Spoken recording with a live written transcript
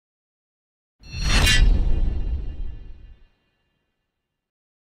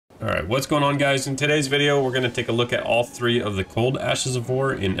Alright, what's going on, guys? In today's video, we're going to take a look at all three of the cold Ashes of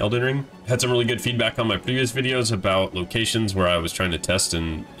War in Elden Ring. Had some really good feedback on my previous videos about locations where I was trying to test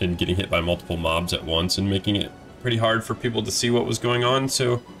and getting hit by multiple mobs at once and making it pretty hard for people to see what was going on.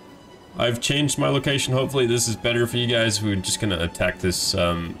 So I've changed my location. Hopefully this is better for you guys. We're just going to attack this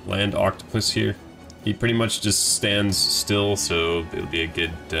land octopus here. He pretty much just stands still, so it'll be a good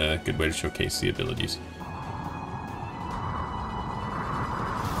way to showcase the abilities.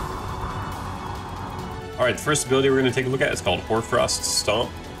 Alright, the first ability we're going to take a look at is called Hoarfrost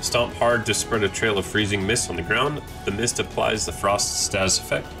Stomp. Stomp hard to spread a trail of freezing mist on the ground. The mist applies the frost status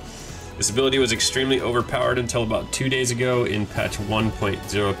effect. This ability was extremely overpowered until about 2 days ago in patch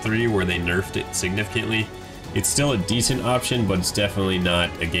 1.03, where they nerfed it significantly. It's still a decent option, but it's definitely not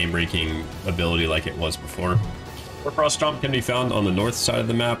a game-breaking ability like it was before. Hoarfrost Stomp can be found on the north side of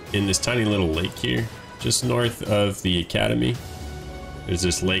the map in this tiny little lake here, just north of the academy. There's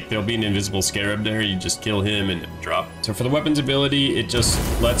this lake. There'll be an invisible scarab there. You just kill him and drop. So for the weapons ability, it just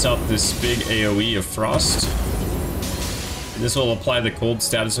lets out this big AoE of frost. And this will apply the cold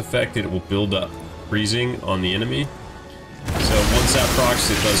status effect, and it will build up freezing on the enemy. So once that procs,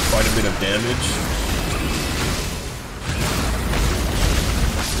 it does quite a bit of damage.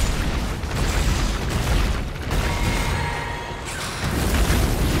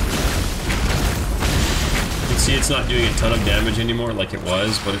 See, it's not doing a ton of damage anymore like it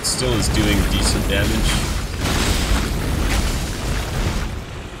was, but it still is doing decent damage.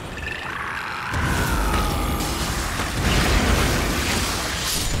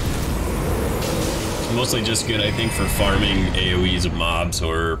 It's mostly just good, I think, for farming AoEs of mobs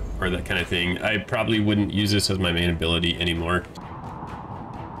or that kind of thing. I probably wouldn't use this as my main ability anymore.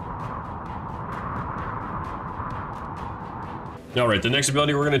 Alright, the next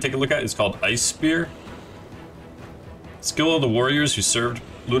ability we're going to take a look at is called Ice Spear. Skill of the warriors who served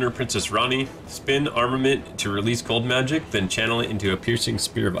Lunar Princess Rani. Spin armament to release cold magic, then channel it into a piercing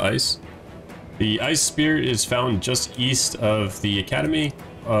spear of ice. The ice spear is found just east of the academy,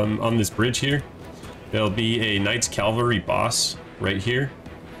 on this bridge here. There'll be a Knight's Cavalry boss right here.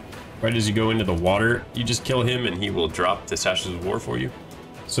 Right as you go into the water, you just kill him and he will drop this Ashes of War for you.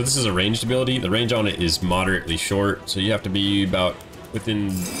 So this is a ranged ability. The range on it is moderately short, so you have to be about within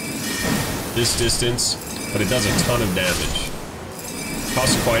this distance. But it does a ton of damage.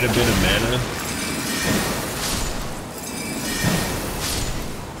 Costs quite a bit of mana.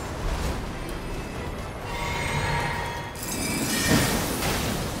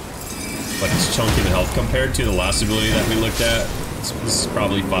 But it's chunky in health compared to the last ability that we looked at. This is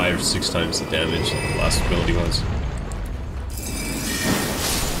probably 5 or 6 times the damage that the last ability was.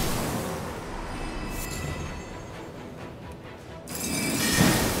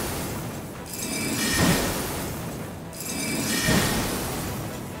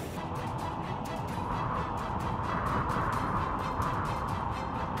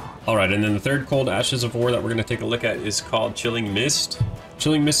 Alright, and then the third cold Ashes of War that we're going to take a look at is called Chilling Mist.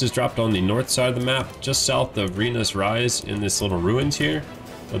 Chilling Mist is dropped on the north side of the map, just south of Rena's Rise in this little ruins here.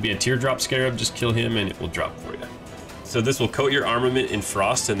 There'll be a teardrop scarab, just kill him and it will drop for you. So this will coat your armament in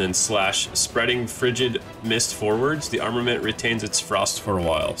frost and then slash spreading frigid mist forwards. The armament retains its frost for a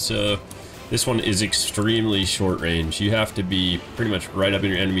while. So this one is extremely short range. You have to be pretty much right up in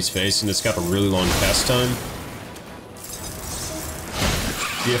your enemy's face, and it's got a really long cast time.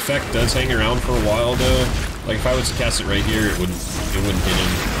 The effect does hang around for a while though. Like if I was to cast it right here, it wouldn't hit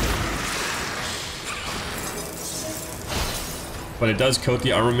him. But it does coat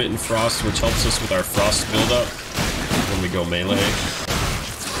the armament in frost, which helps us with our frost buildup when we go melee.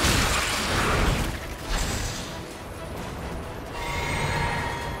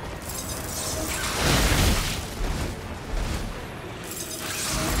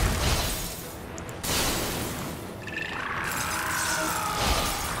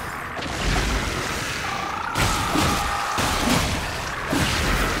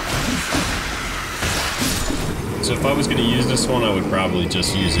 So if I was going to use this one, I would probably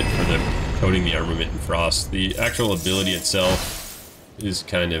just use it for the coating the armament in frost. The actual ability itself is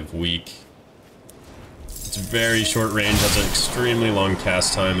kind of weak. It's very short range, has an extremely long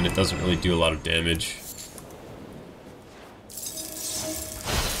cast time, and it doesn't really do a lot of damage.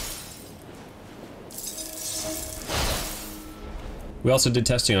 We also did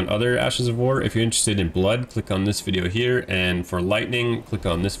testing on other Ashes of War. If you're interested in blood, click on this video here, and for lightning, click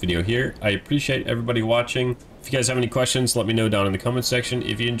on this video here. I appreciate everybody watching. If you guys have any questions, let me know down in the comment section.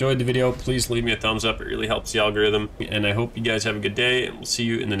 If you enjoyed the video, please leave me a thumbs up. It really helps the algorithm, and I hope you guys have a good day, and we'll see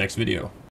you in the next video.